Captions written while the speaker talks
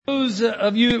Those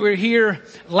of you that were here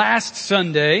last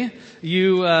Sunday,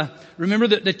 you remember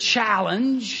the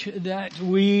challenge that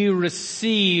we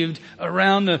received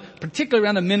particularly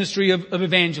around the ministry of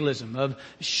evangelism, of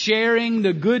sharing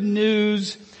the good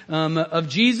news of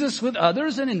Jesus with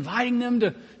others and inviting them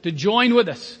to join with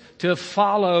us, to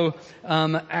follow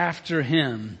after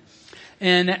Him.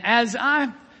 And as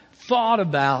I thought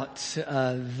about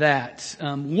that,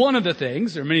 one of the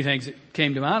things, there are many things that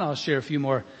came to mind, I'll share a few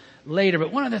more later,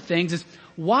 but one of the things is,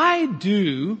 why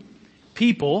do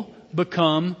people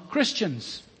become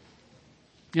Christians?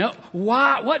 You know,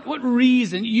 why, what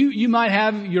reason? You might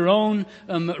have your own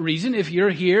reason if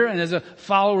you're here and as a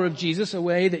follower of Jesus, a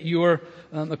way that you're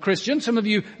a Christian. Some of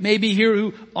you may be here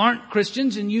who aren't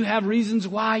Christians and you have reasons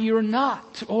why you're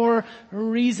not, or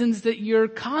reasons that you're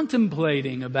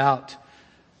contemplating about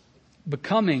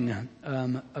becoming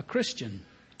a Christian.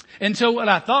 And so what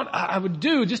I thought I would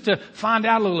do, just to find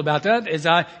out a little about that, is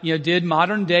I did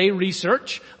modern day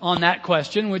research on that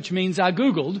question, which means I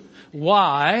Googled,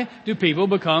 why do people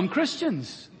become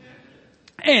Christians?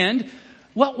 And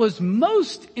what was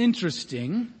most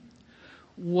interesting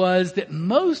was that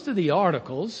most of the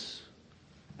articles,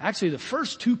 actually the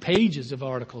first 2 pages of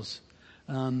articles,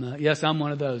 yes, I'm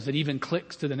one of those that even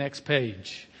clicks to the next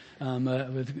page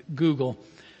with Google.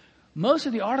 Most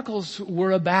of the articles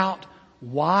were about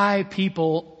why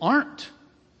people aren't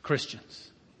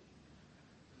Christians.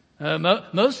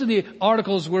 Most of the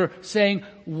articles were saying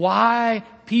why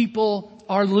people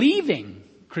are leaving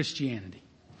Christianity.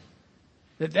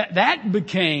 That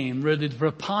became really the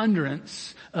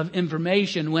preponderance of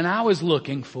information when I was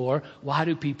looking for why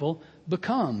do people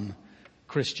become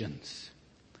Christians.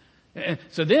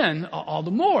 So then, all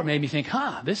the more made me think,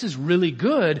 this is really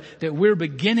good that we're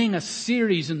beginning a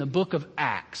series in the book of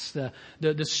Acts,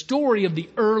 the story of the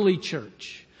early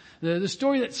church, the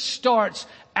story that starts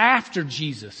after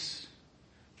Jesus.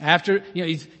 After,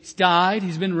 he's died,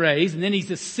 he's been raised, and then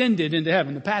he's ascended into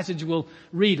heaven. The passage we'll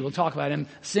read, we'll talk about him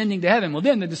ascending to heaven. Well,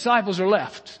 then the disciples are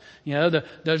left.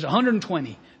 There's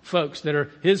 120 folks that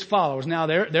are his followers. Now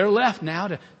they're left now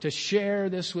to share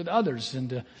this with others and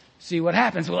to see what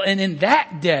happens. Well, and in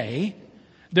that day,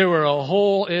 there were a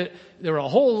whole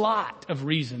lot of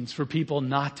reasons for people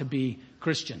not to be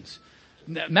Christians.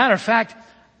 Matter of fact,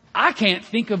 I can't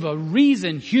think of a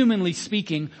reason, humanly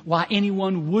speaking, why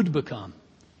anyone would become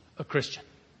a Christian.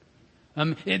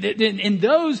 In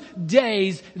those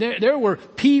days, there were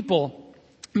people.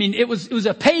 I mean, it was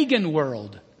a pagan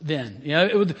world then.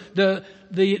 It was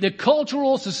the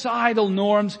cultural, societal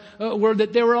norms were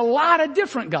that there were a lot of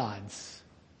different gods.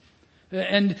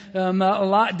 And a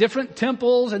lot different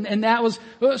temples, and that was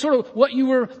sort of what you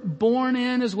were born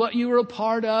in, is what you were a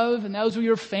part of, and those were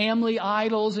your family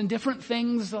idols and different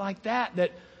things like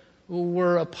that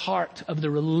were a part of the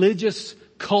religious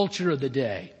culture of the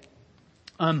day.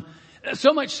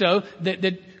 So much so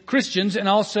that Christians and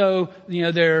also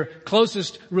their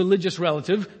closest religious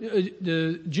relative,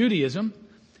 Judaism,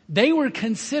 they were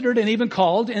considered and even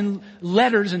called in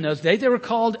letters in those days, they were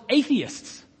called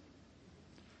atheists.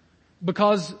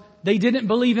 Because they didn't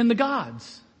believe in the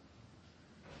gods.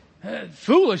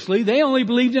 Foolishly, they only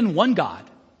believed in one God.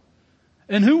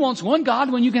 And who wants one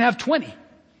God when you can have 20?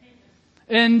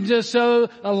 And so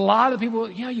a lot of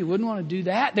people, you wouldn't want to do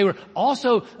that. They were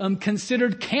also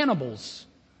considered cannibals.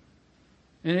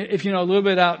 And if you know a little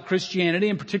bit about Christianity,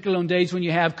 in particular on days when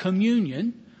you have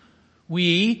communion,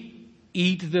 we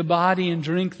eat the body and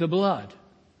drink the blood.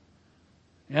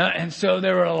 And so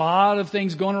there were a lot of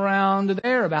things going around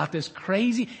there about this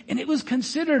crazy, and it was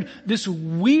considered this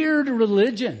weird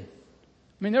religion.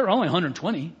 I mean, there were only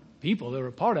 120 people that were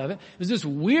a part of it. It was this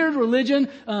weird religion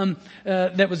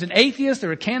that was an atheist, they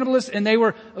were cannibalists, and they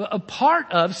were a part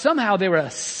of, somehow they were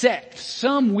a sect,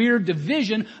 some weird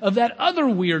division of that other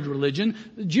weird religion,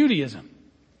 Judaism.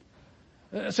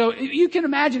 So you can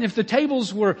imagine if the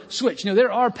tables were switched. There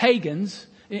are pagans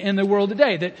in the world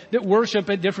today that worship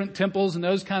at different temples and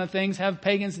those kind of things, have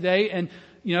pagans today. And,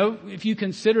 if you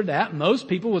consider that, most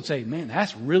people would say, man,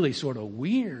 that's really sort of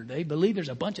weird. They believe there's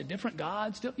a bunch of different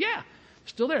gods still. Yeah,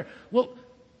 still there. Well,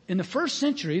 in the first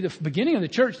century, the beginning of the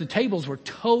church, the tables were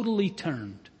totally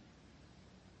turned.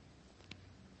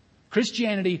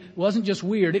 Christianity wasn't just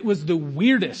weird, it was the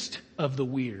weirdest of the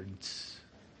weirds.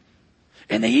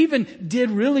 And they even did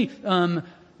really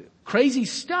crazy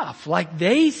stuff. Like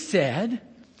they said,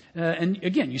 and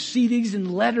again, you see these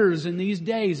in letters in these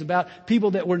days about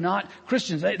people that were not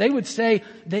Christians. They would say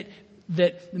that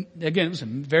again, it was a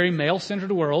very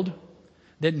male-centered world,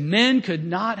 that men could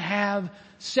not have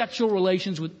sexual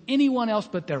relations with anyone else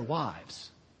but their wives.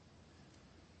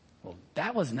 Well,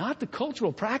 that was not the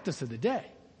cultural practice of the day.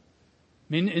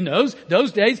 mean, in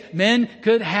those days, men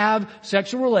could have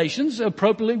sexual relations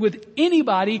appropriately with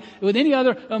anybody, with any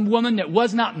other woman that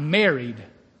was not married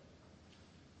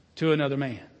to another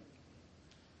man.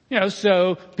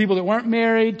 So people that weren't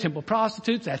married, temple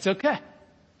prostitutes, that's okay.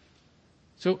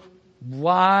 So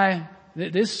why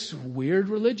this weird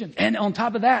religion? And on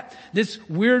top of that, this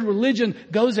weird religion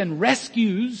goes and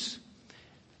rescues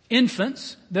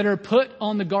infants that are put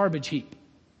on the garbage heap.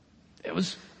 It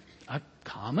was a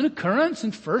common occurrence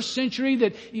in first century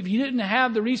that if you didn't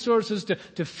have the resources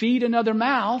to feed another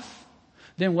mouth,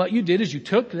 then what you did is you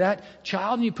took that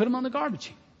child and you put him on the garbage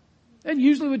heap. And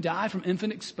usually would die from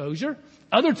infant exposure.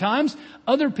 Other times,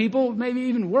 other people, maybe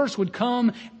even worse, would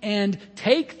come and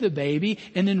take the baby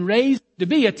and then raise it to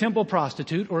be a temple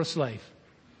prostitute or a slave.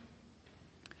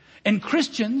 And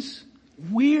Christians,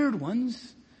 weird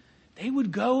ones, they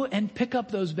would go and pick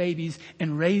up those babies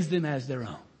and raise them as their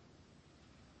own.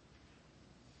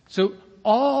 So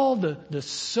all the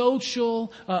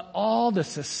social, all the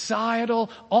societal,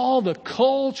 all the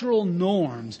cultural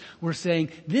norms were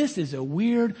saying, this is a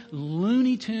weird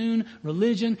Looney Tune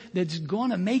religion that's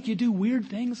going to make you do weird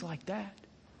things like that.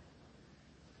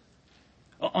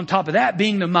 On top of that,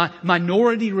 being the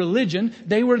minority religion,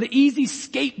 they were the easy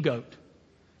scapegoat.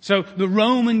 So the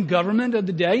Roman government of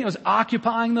the day was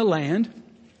occupying the land.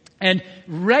 And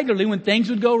regularly when things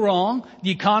would go wrong,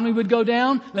 the economy would go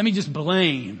down, let me just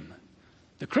blame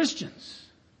the Christians.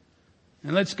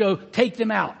 And let's go take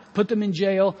them out, put them in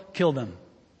jail, kill them.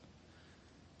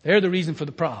 They're the reason for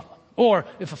the problem. Or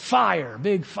if a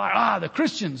big fire, the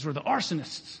Christians were the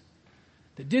arsonists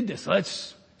that did this.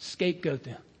 Let's scapegoat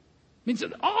them. I mean,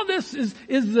 so all this is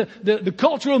the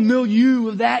cultural milieu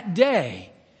of that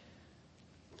day.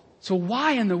 So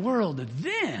why in the world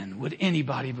then would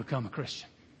anybody become a Christian?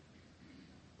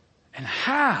 And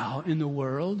how in the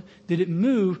world did it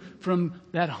move from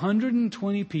that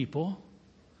 120 people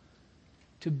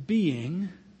to being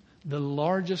the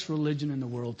largest religion in the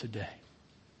world today?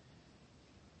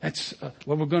 That's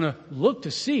what we're going to look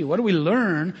to see. What do we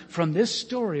learn from this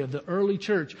story of the early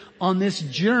church on this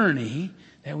journey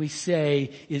that we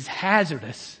say is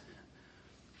hazardous?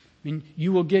 I mean,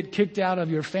 you will get kicked out of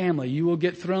your family. You will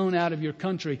get thrown out of your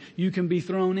country. You can be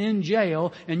thrown in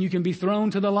jail and you can be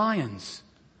thrown to the lions.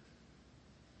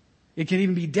 It can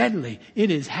even be deadly.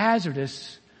 It is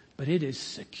hazardous, but it is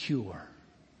secure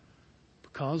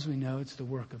because we know it's the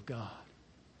work of God.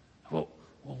 Well,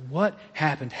 what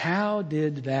happened? How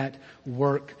did that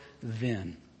work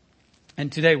then?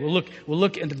 And today we'll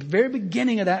look at the very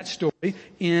beginning of that story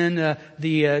in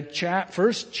the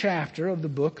first chapter of the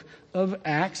book of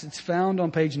Acts. It's found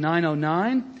on page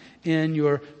 909 in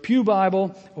your pew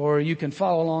Bible, or you can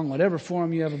follow along whatever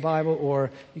form you have a Bible, or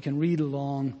you can read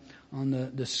along on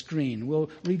the screen. We'll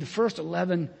read the first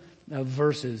 11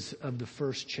 verses of the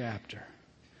first chapter.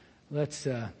 Let's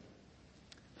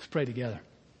pray together.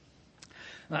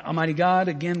 Almighty God,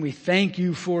 again, we thank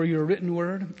you for your written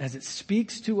word as it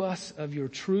speaks to us of your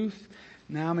truth.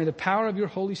 Now may the power of your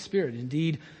Holy Spirit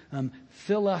indeed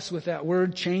fill us with that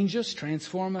word, change us,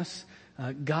 transform us,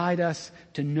 guide us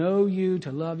to know you,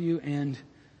 to love you, and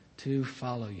to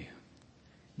follow you.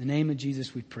 In the name of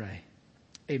Jesus we pray.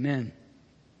 Amen.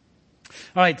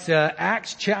 All right,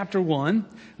 Acts chapter 1,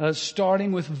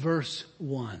 starting with verse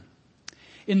 1.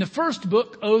 In the first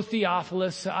book, O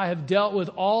Theophilus, I have dealt with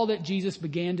all that Jesus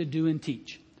began to do and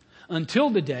teach until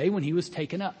the day when he was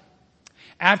taken up,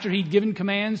 after he'd given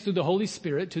commands through the Holy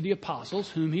Spirit to the apostles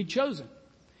whom he'd chosen.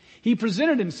 He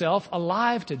presented himself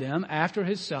alive to them after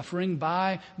his suffering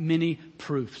by many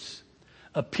proofs,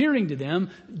 appearing to them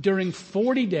during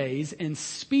 40 days and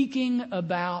speaking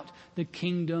about the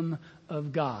kingdom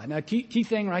of God. Now, key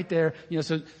thing right there,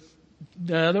 so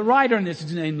the writer in this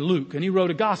is named Luke, and he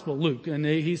wrote a gospel, Luke, and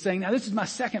he's saying, now this is my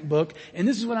second book, and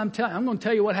this is what I'm going to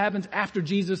tell you what happens after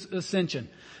Jesus' ascension.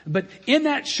 But in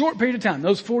that short period of time,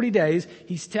 those 40 days,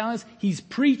 he's telling us he's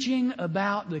preaching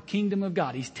about the kingdom of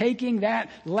God. He's taking that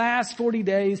last 40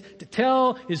 days to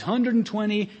tell his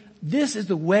 120, this is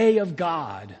the way of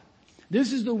God.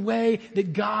 This is the way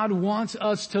that God wants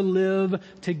us to live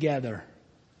together.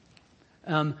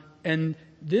 And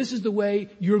this is the way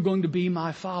you're going to be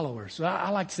my followers. So I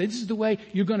like to say, this is the way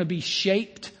you're going to be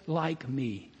shaped like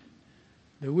me.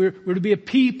 That we're to be a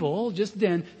people, just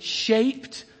then,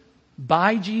 shaped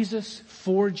by Jesus,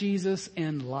 for Jesus,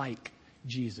 and like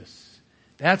Jesus.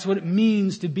 That's what it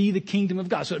means to be the kingdom of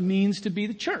God. So it means to be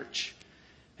the church.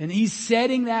 And he's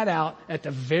setting that out at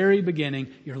the very beginning.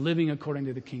 You're living according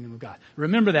to the kingdom of God.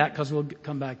 Remember that because we'll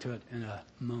come back to it in a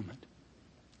moment.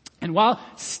 And while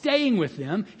staying with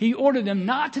them, he ordered them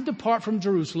not to depart from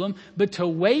Jerusalem, but to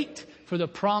wait for the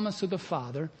promise of the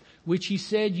Father, which he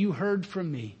said you heard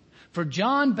from me. For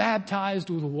John baptized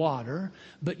with water,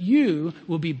 but you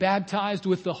will be baptized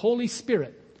with the Holy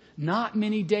Spirit not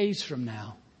many days from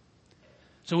now."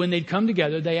 So when they'd come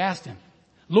together, they asked him,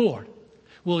 "Lord,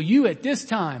 will you at this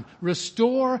time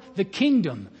restore the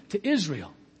kingdom to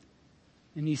Israel?"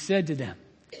 And he said to them,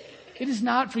 "It is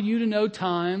not for you to know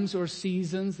times or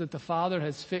seasons that the Father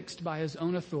has fixed by his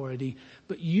own authority,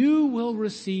 but you will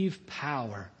receive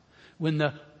power when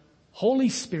the Holy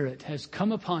Spirit has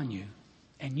come upon you,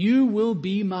 and you will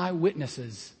be my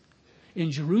witnesses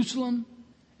in Jerusalem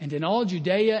and in all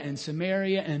Judea and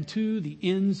Samaria and to the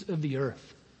ends of the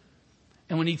earth."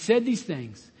 And when he said these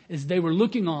things, as they were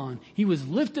looking on, he was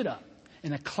lifted up,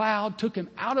 and a cloud took him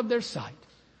out of their sight.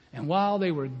 And while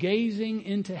they were gazing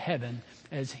into heaven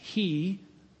as he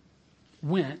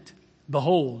went,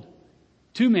 behold,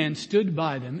 two men stood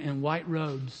by them in white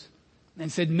robes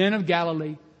and said, "Men of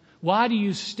Galilee, why do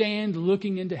you stand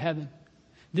looking into heaven?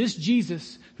 This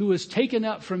Jesus who was taken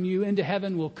up from you into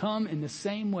heaven will come in the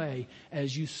same way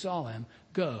as you saw him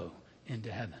go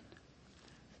into heaven."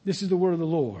 This is the word of the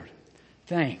Lord.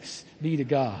 Thanks be to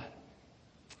God.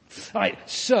 All right,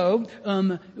 so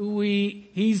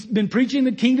he's been preaching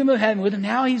the kingdom of heaven with him.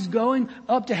 Now he's going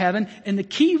up to heaven, and the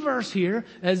key verse here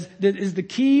is the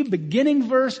key beginning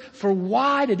verse for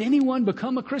why did anyone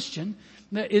become a Christian?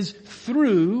 That is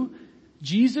through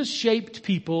Jesus-shaped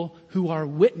people who are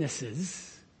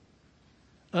witnesses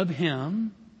of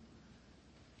him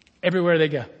everywhere they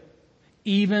go,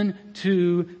 even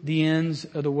to the ends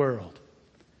of the world.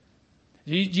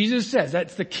 Jesus says,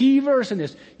 that's the key verse in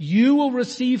this, "You will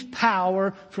receive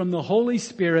power from the Holy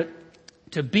Spirit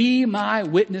to be my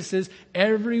witnesses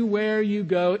everywhere you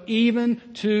go, even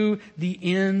to the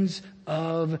ends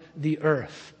of the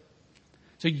earth."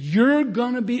 So you're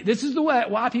going to be, this is the way,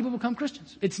 why people become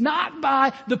Christians. It's not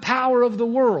by the power of the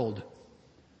world.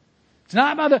 It's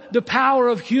not by the power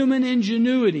of human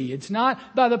ingenuity. It's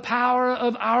not by the power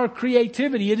of our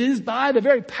creativity. It is by the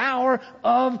very power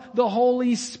of the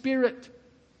Holy Spirit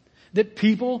that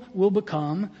people will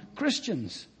become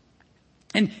Christians.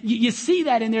 And you see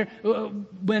that in there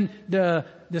when the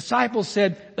disciples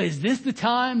said, "Is this the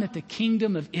time that the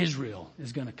kingdom of Israel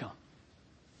is going to come?"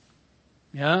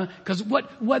 Yeah, because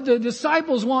what the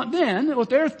disciples want then, what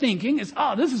they're thinking is,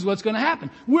 this is what's going to happen.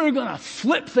 We're going to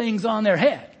flip things on their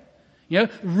head. You know,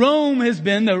 Rome has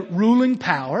been the ruling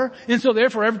power, and so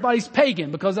therefore everybody's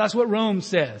pagan because that's what Rome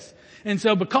says. And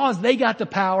so because they got the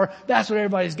power, that's what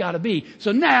everybody's got to be.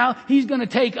 So now he's going to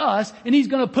take us and he's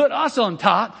going to put us on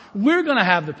top. We're going to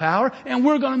have the power and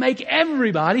we're going to make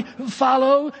everybody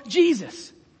follow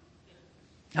Jesus.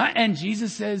 And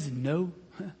Jesus says, "No,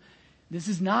 this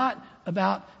is not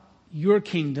about your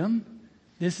kingdom.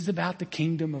 This is about the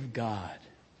kingdom of God.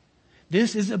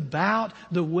 This is about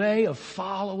the way of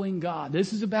following God.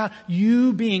 This is about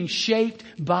you being shaped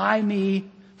by me,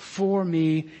 for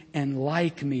me, and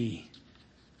like me.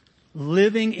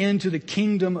 Living into the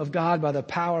kingdom of God by the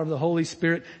power of the Holy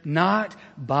Spirit, not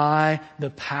by the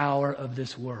power of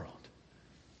this world."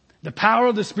 The power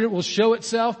of the Spirit will show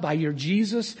itself by your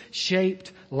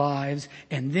Jesus-shaped lives,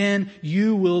 and then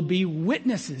you will be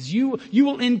witnesses. You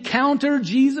will encounter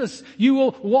Jesus. You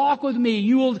will walk with me.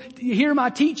 You will hear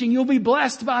my teaching. You'll be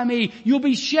blessed by me. You'll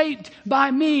be shaped by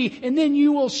me, and then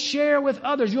you will share with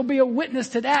others. You'll be a witness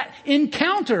to that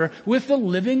encounter with the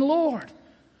living Lord.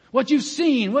 What you've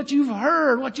seen, what you've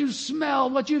heard, what you've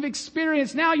smelled, what you've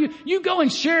experienced. Now you go and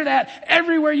share that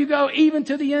everywhere you go, even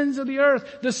to the ends of the earth.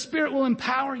 The Spirit will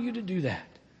empower you to do that.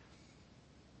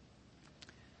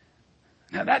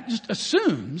 Now that just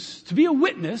assumes, to be a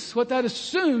witness, what that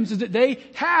assumes is that they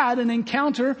had an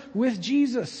encounter with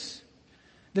Jesus.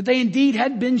 That they indeed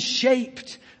had been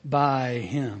shaped by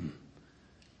Him.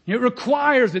 It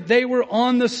requires that they were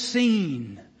on the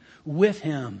scene with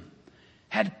Him.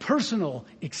 Had personal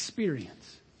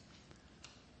experience.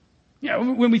 You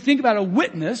know, when we think about a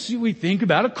witness, we think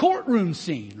about a courtroom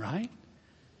scene, right?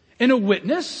 And a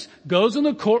witness goes in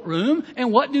the courtroom,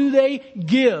 and what do they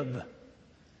give?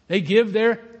 They give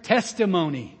their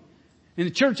testimony. And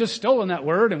the church has stolen that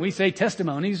word, and we say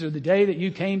testimonies are the day that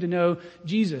you came to know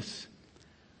Jesus.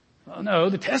 Well, no,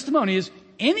 the testimony is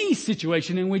any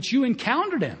situation in which you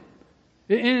encountered Him.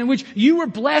 In which you were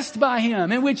blessed by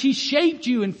Him, in which He shaped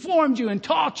you and formed you and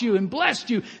taught you and blessed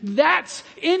you. That's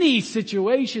any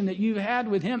situation that you've had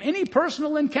with Him, any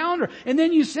personal encounter. And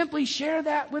then you simply share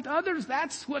that with others.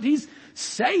 That's what He's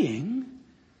saying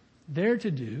they're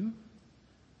to do,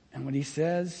 and what He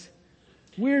says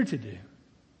we're to do.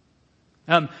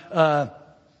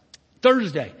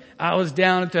 Thursday, I was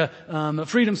down at the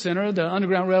Freedom Center, the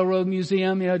Underground Railroad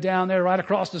Museum, down there right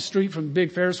across the street from the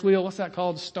big Ferris wheel. What's that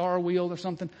called? Star Wheel or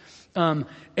something?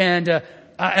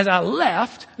 As I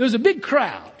left, there was a big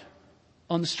crowd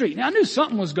on the street. Now I knew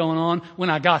something was going on when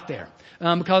I got there,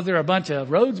 because there were a bunch of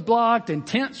roads blocked and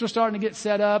tents were starting to get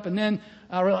set up. And then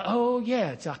I realized, oh yeah,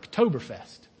 it's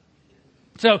Oktoberfest.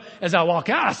 So as I walk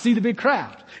out, I see the big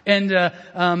crowd. And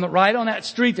right on that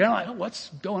street there, I'm like, oh, what's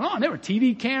going on? There were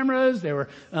TV cameras. There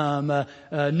were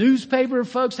newspaper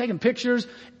folks taking pictures.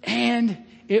 And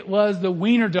it was the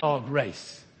wiener dog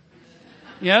race.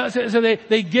 So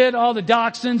they get all the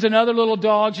dachshunds and other little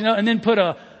dogs, and then put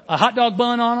a hot dog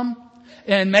bun on them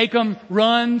and make them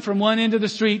run from one end of the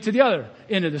street to the other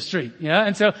end of the street.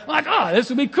 And so I'm like, oh, this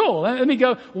would be cool. Let me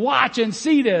go watch and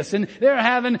see this. And they're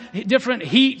having different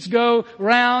heats go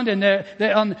round, and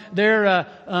at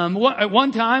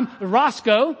one time,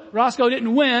 Roscoe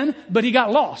didn't win, but he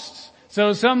got lost.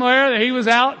 So somewhere he was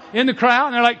out in the crowd,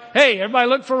 and they're like, hey, everybody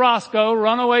look for Roscoe,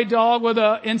 runaway dog with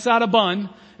inside a bun.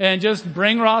 And just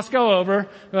bring Roscoe over.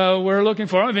 We're looking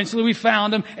for him. Eventually we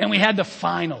found him, and we had the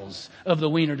finals of the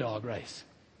wiener dog race.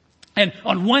 And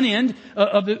on one end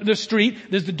of the street,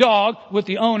 there's the dog with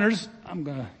the owners.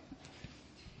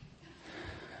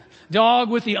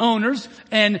 Dog with the owners,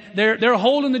 and they're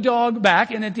holding the dog back.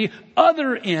 And at the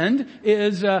other end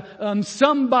is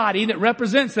somebody that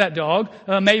represents that dog.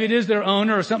 Maybe it is their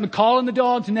owner or something, calling the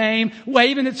dog's name,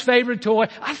 waving its favorite toy.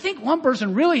 I think one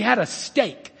person really had a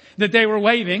steak that they were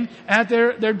waving at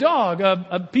their dog,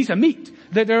 a piece of meat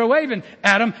that they were waving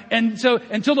at them. And so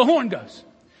until the horn goes.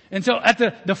 And so at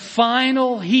the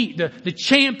final heat, the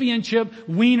championship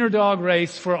wiener dog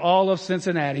race for all of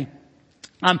Cincinnati,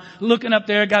 I'm looking up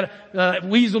there,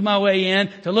 weaseled my way in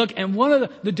to look, and one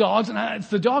of the dogs, and it's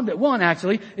the dog that won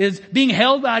actually, is being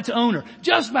held by its owner.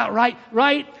 Just about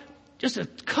right, just a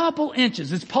couple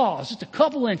inches, its paws, just a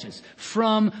couple inches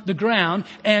from the ground,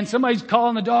 and somebody's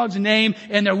calling the dog's name,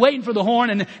 and they're waiting for the horn,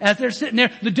 and as they're sitting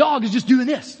there, the dog is just doing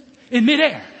this in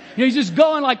midair. He's just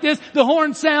going like this. The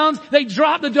horn sounds. They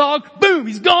drop the dog. Boom.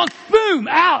 He's gone. Boom.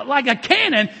 Out like a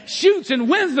cannon. Shoots and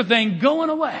wins the thing going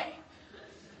away.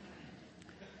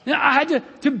 Now, I had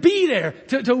to be there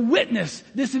to witness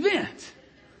this event.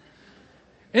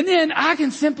 And then I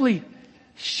can simply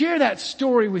share that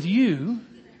story with you.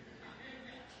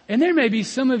 And there may be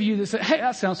some of you that say, hey,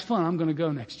 that sounds fun. I'm going to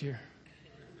go next year.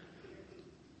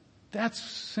 That's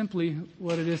simply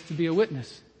what it is to be a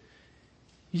witness.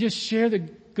 You just share the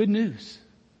good news.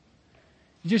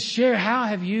 You just share how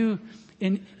have you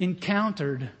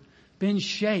encountered, been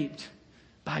shaped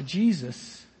by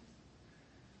Jesus.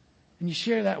 And you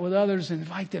share that with others and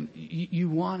invite them. You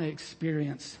want to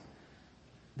experience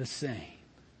the same.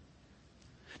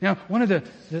 Now, one of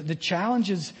the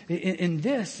challenges in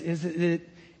this is that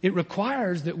it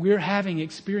requires that we're having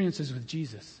experiences with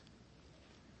Jesus.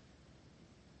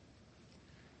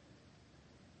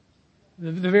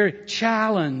 The very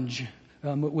challenge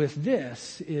with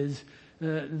this is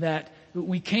that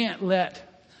we can't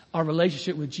let our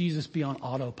relationship with Jesus be on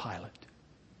autopilot.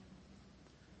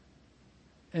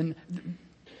 And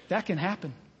that can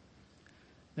happen.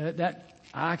 That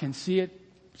I can see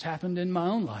it's happened in my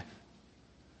own life.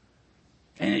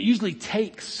 And it usually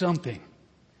takes something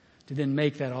to then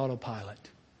make that autopilot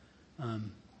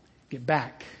get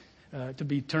back, to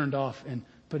be turned off and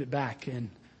put it back in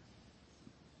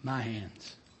my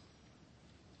hands.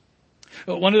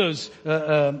 One of those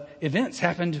events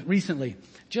happened recently,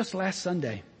 just last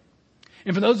Sunday.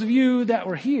 And for those of you that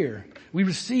were here, we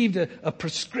received a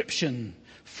prescription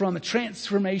from a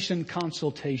transformation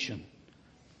consultation.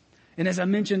 And as I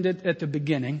mentioned at the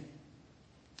beginning,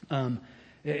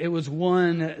 it was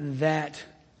one that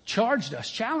challenged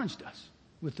us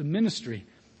with the ministry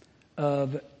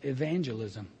of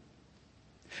evangelism.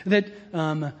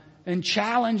 And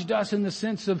challenged us in the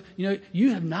sense of,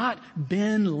 you have not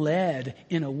been led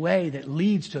in a way that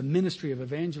leads to a ministry of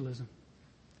evangelism.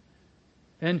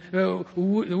 And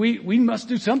we must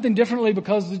do something differently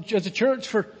because as a church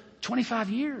for 25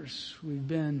 years we've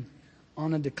been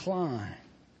on a decline.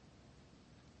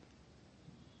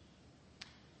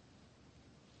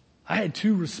 I had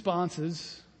two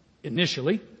responses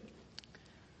initially.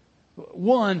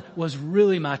 One was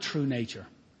really my true nature,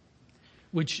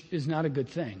 which is not a good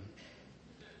thing.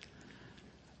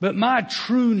 But my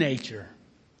true nature,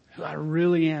 who I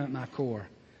really am at my core,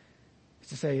 is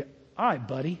to say, all right,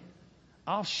 buddy,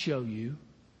 I'll show you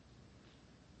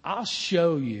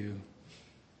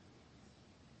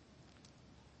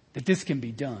that this can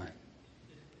be done.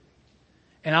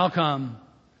 And I'll come,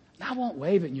 I won't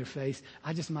wave it in your face.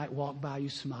 I just might walk by you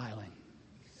smiling.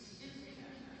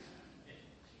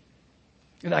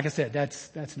 Like I said,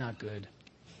 that's not good.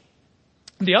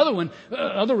 The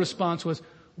other response was,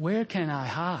 where can I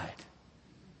hide?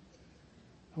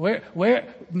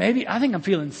 Where, maybe, I think I'm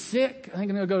feeling sick. I think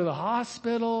I'm going to go to the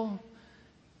hospital.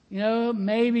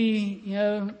 Maybe,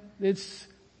 it's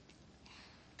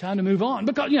time to move on.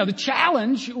 Because, the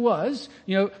challenge was,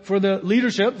 for the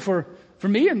leadership, for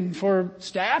me and for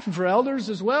staff and for elders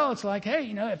as well, it's like,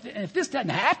 hey, if this doesn't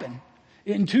happen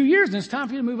in 2 years, then it's time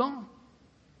for you to move on.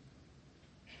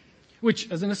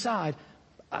 Which, as an aside,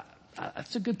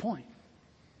 that's a good point.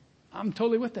 I'm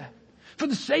totally with that. For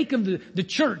the sake of the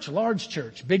church, large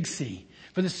church, big C,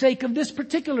 for the sake of this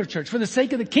particular church, for the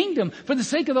sake of the kingdom, for the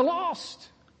sake of the lost.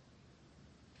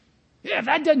 Yeah, if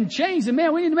that doesn't change, then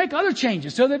man, we need to make other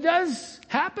changes so that does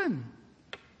happen.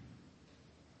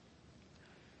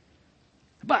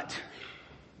 But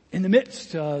in the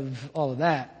midst of all of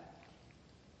that,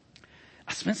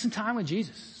 I spent some time with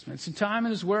Jesus, spent some time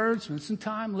in His Word, spent some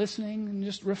time listening and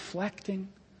just reflecting.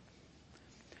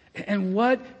 And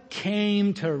what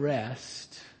came to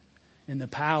rest in the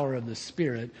power of the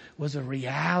Spirit was a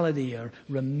reality, a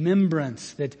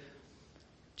remembrance that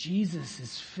Jesus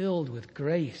is filled with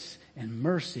grace and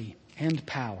mercy and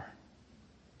power.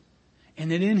 And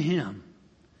that in Him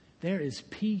there is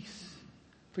peace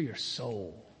for your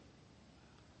soul.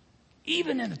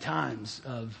 Even in the times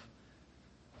of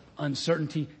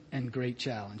uncertainty and great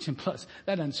challenge. And plus,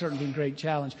 that uncertainty and great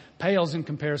challenge pales in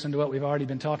comparison to what we've already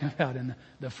been talking about in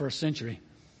the first century.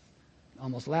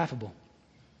 Almost laughable.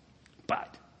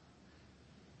 But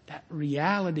that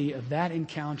reality of that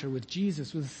encounter with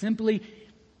Jesus was simply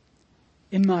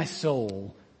in my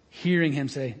soul, hearing Him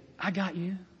say, I got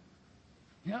you.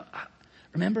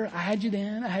 Remember, I had you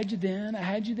then, I had you then, I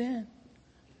had you then.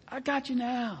 I got you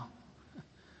now.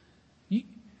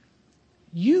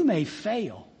 You may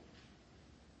fail.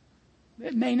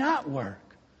 It may not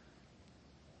work.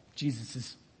 Jesus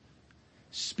is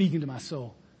speaking to my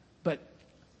soul. But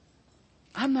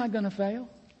I'm not going to fail.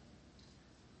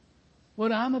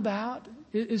 What I'm about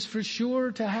is for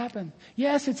sure to happen.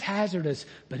 Yes, it's hazardous,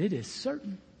 but it is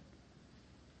certain.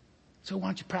 So why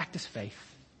don't you practice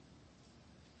faith?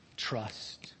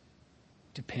 Trust.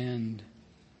 Depend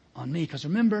on me. Because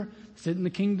remember, this isn't the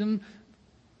kingdom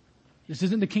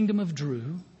of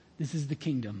Drew. This is the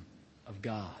kingdom of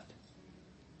God.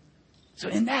 So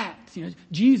in that,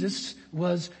 Jesus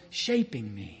was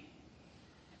shaping me.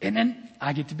 And then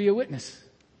I get to be a witness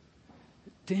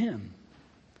to Him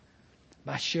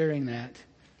by sharing that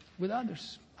with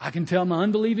others. I can tell my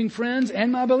unbelieving friends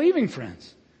and my believing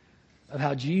friends of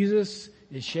how Jesus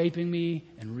is shaping me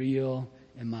and real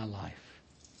in my life.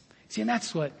 See, and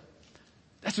that's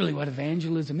really what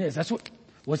evangelism is. That's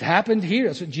what's happened here.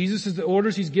 That's what Jesus is, the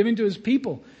orders He's giving to His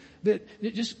people. That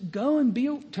just go and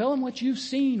tell them what you've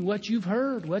seen, what you've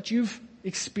heard, what you've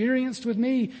experienced with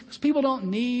me. Because people don't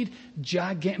need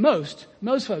most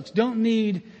folks don't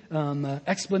need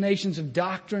explanations of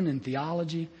doctrine and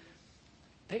theology.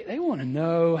 They want to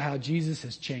know how Jesus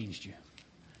has changed you,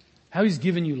 how He's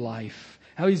given you life,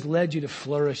 how He's led you to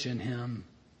flourish in Him,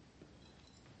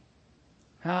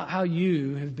 how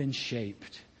you have been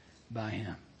shaped by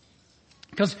Him.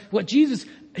 Because what Jesus,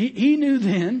 He knew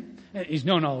then, He's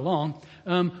known all along,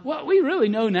 what we really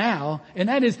know now, and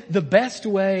that is the best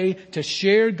way to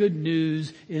share good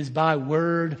news is by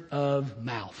word of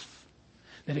mouth.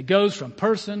 That it goes from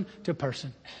person to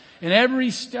person. And every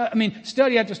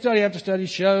study after study after study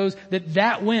shows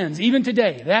that wins. Even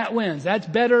today, that wins. That's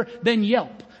better than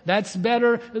Yelp. That's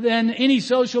better than any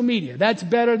social media. That's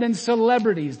better than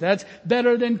celebrities. That's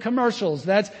better than commercials.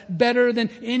 That's better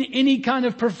than any kind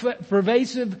of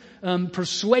persuasive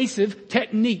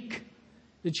technique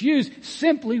that's used.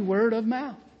 Simply word of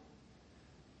mouth.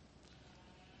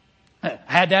 I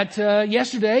had that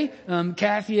yesterday.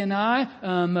 Kathy and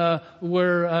I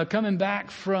were coming back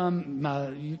from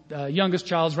my youngest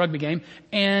child's rugby game,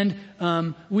 and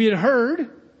we had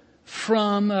heard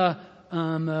from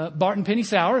Barton Penny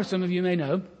Sour, some of you may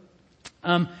know,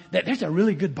 that there's a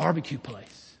really good barbecue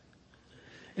place.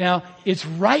 Now, it's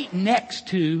right next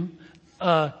to,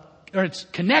 or it's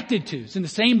connected to, it's in the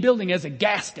same building as a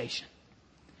gas station.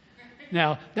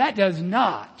 Now, that does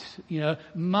not,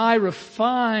 my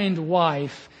refined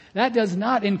wife, that does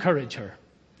not encourage her.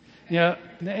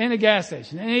 In a gas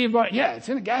station. It's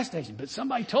in a gas station, but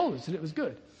somebody told us that it was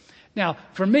good. Now,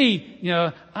 for me,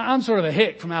 I'm sort of a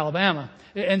hick from Alabama.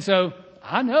 And so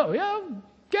I know,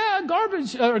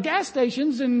 garbage or gas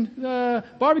stations and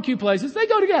barbecue places, they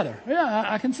go together. Yeah,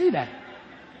 I can see that.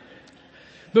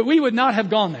 But we would not have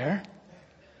gone there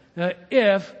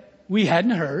if we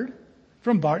hadn't heard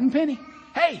from Barton Penny.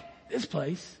 Hey, this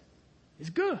place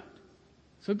is good.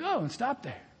 So go and stop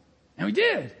there. And we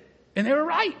did. And they were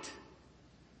right.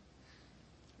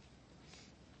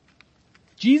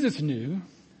 Jesus knew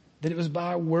that it was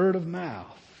by word of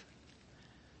mouth.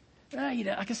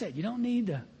 Like I said, you don't need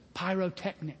the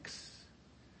pyrotechnics.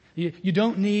 You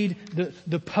don't need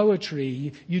the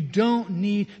poetry. You don't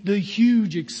need the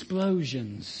huge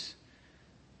explosions.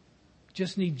 You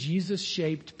just need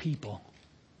Jesus-shaped people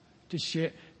to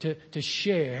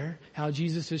share how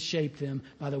Jesus has shaped them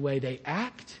by the way they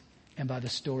act and by the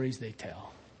stories they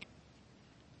tell.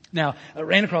 Now, I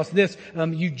ran across this,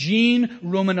 Eugene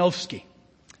Romanovsky.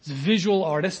 He's a visual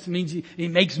artist. It means he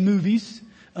makes movies.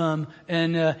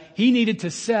 And he needed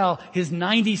to sell his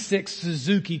 96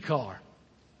 Suzuki car.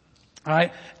 All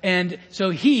right. And so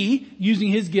he, using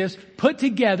his gifts, put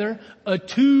together a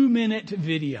 2-minute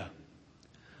video.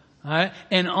 All right.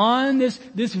 And on this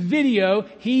video,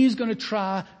 he's going to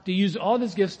try to use all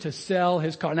his gifts to sell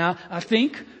his car. Now, I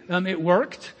think, it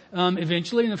worked,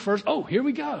 eventually in the first, here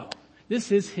we go.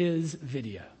 This is his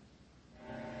video.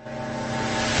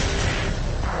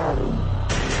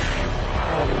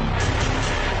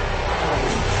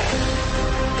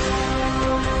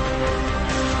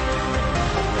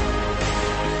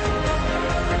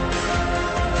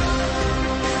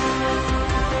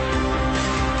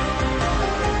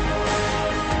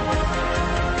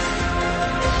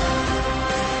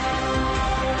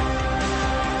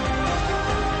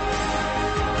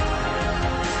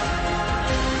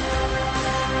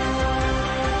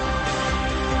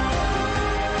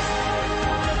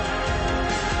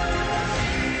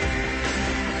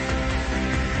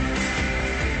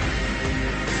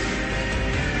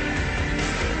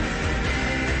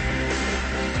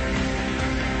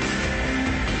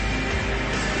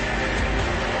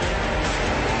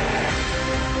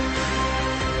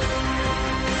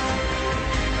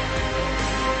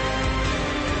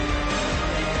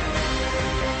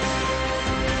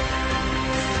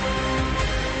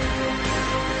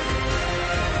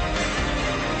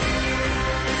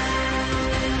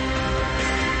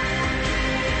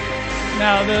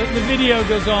 Now, the video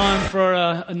goes on for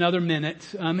another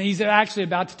minute. He's actually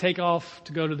about to take off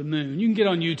to go to the moon. You can get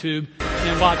on YouTube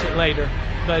and watch it later.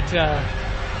 But there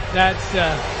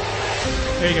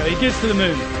you go. He gets to the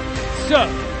moon. So,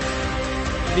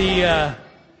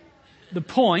 the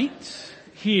point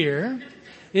here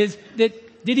is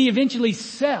that did he eventually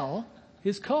sell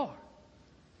his car?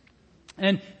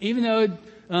 And even though he'd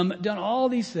done all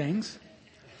these things,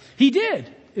 he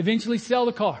did eventually sell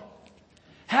the car.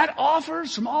 Had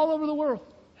offers from all over the world.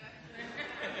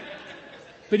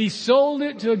 But he sold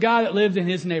it to a guy that lived in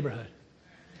his neighborhood.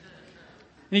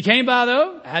 And he came by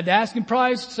though, had the asking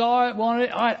price, saw it, wanted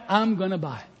it. All right, I'm going to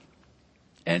buy it.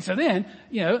 And so then,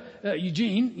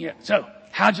 Eugene, so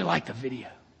how'd you like the video?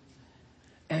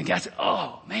 And the guy said,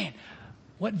 oh man,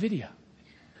 what video?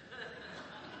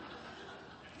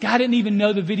 Guy didn't even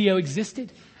know the video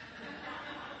existed.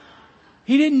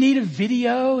 He didn't need a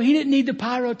video. He didn't need the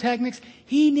pyrotechnics.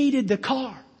 He needed the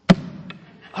car.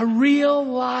 A real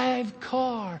live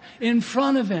car in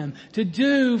front of him to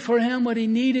do for him what he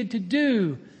needed to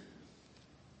do.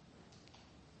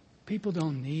 People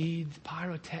don't need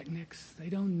pyrotechnics. They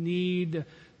don't need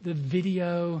the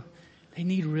video. They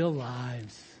need real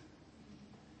lives.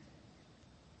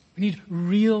 We need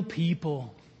real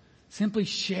people simply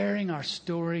sharing our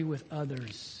story with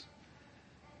others.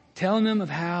 Telling them of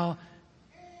how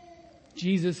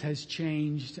Jesus has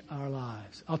changed our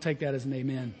lives. I'll take that as an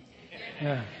amen.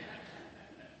 Yeah.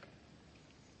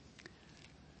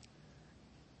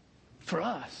 For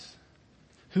us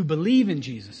who believe in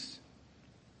Jesus,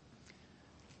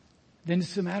 then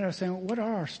it's a matter of saying, what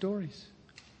are our stories?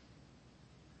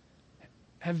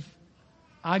 Have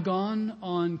I gone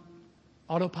on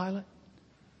autopilot?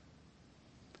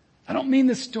 I don't mean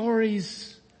the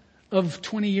stories of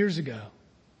 20 years ago.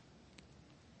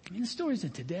 I mean the stories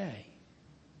of today.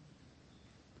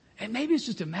 And maybe it's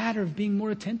just a matter of being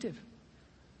more attentive,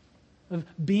 of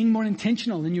being more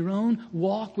intentional in your own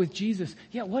walk with Jesus.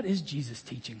 Yeah, what is Jesus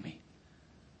teaching me?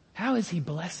 How is he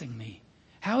blessing me?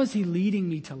 How is he leading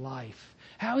me to life?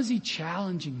 How is he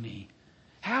challenging me?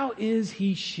 How is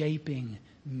he shaping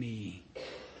me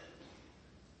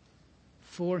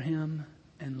for him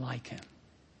and like him?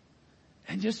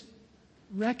 And just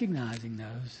recognizing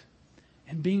those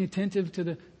and being attentive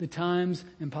to the times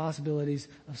and possibilities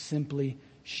of simply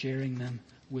sharing them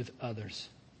with others.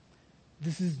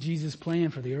 This is Jesus'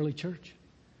 plan for the early church.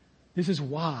 This is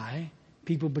why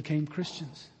people became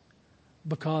Christians.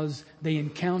 Because they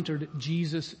encountered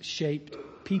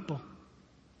Jesus-shaped people.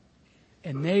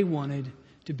 And they wanted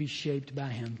to be shaped by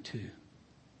him too.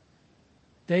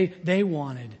 They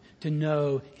wanted to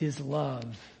know His love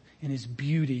and His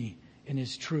beauty and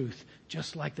His truth,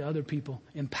 just like the other people,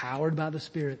 empowered by the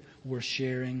Spirit, were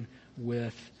sharing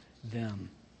with them.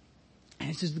 And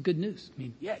this is the good news. I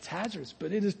mean, yeah, it's hazardous,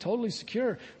 but it is totally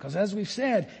secure because, as we've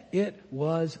said, it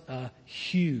was a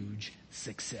huge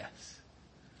success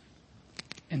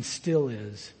and still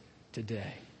is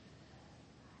today.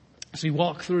 As we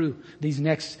walk through these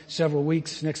next several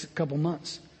weeks, next couple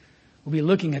months, we'll be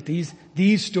looking at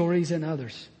these stories and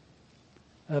others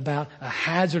about a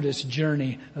hazardous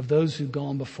journey of those who've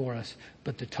gone before us,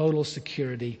 but the total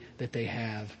security that they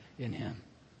have in Him.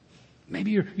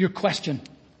 Maybe your question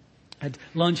at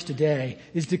lunch today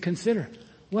is to consider,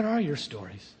 what are your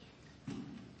stories?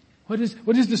 What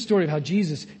is the story of how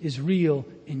Jesus is real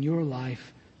in your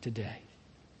life today?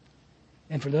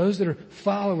 And for those that are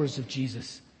followers of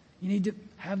Jesus, you need to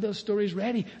have those stories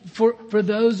ready. For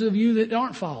those of you that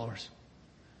aren't followers,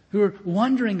 who are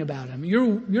wondering about Him,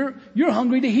 you're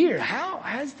hungry to hear, how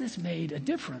has this made a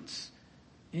difference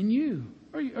in you?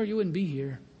 Or you wouldn't be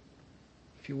here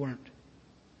if you weren't.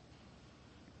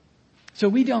 So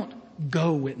we don't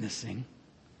go witnessing,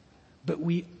 but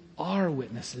we are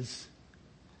witnesses,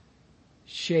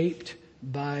 shaped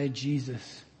by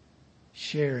Jesus,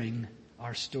 sharing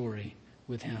our story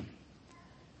with Him.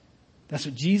 That's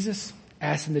what Jesus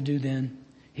asked them to do then.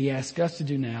 He asks us to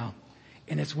do now.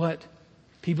 And it's what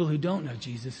people who don't know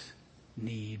Jesus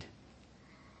need.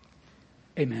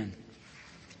 Amen.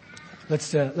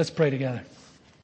 Let's pray together.